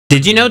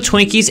Did you know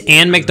Twinkies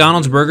and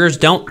McDonald's burgers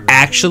don't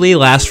actually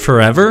last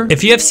forever?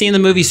 If you have seen the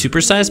movie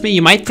Super Size Me,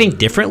 you might think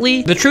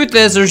differently. The truth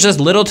is, there's just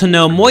little to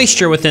no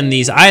moisture within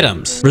these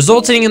items,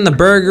 resulting in the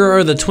burger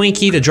or the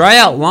Twinkie to dry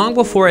out long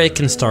before it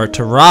can start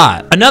to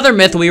rot. Another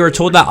myth, we were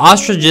told that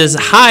ostriches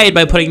hide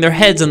by putting their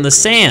heads in the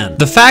sand.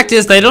 The fact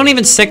is, they don't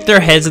even stick their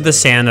heads in the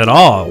sand at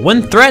all.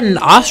 When threatened,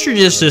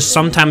 ostriches just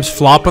sometimes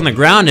flop on the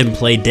ground and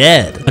play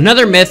dead.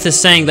 Another myth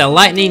is saying that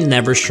lightning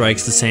never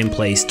strikes the same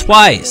place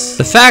twice.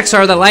 The facts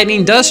are that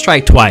lightning does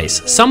strike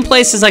twice. Some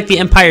places like the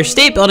Empire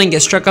State Building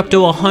get struck up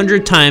to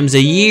 100 times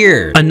a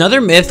year.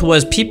 Another myth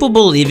was people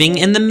believing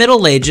in the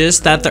Middle Ages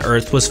that the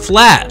Earth was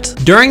flat.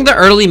 During the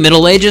early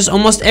Middle Ages,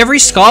 almost every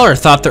scholar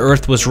thought the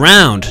Earth was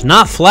round,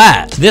 not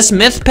flat. This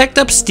myth picked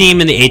up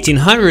steam in the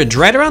 1800s,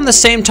 right around the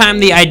same time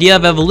the idea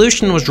of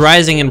evolution was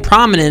rising in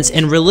prominence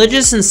and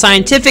religious and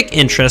scientific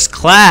interests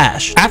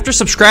clash. After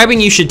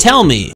subscribing, you should tell me.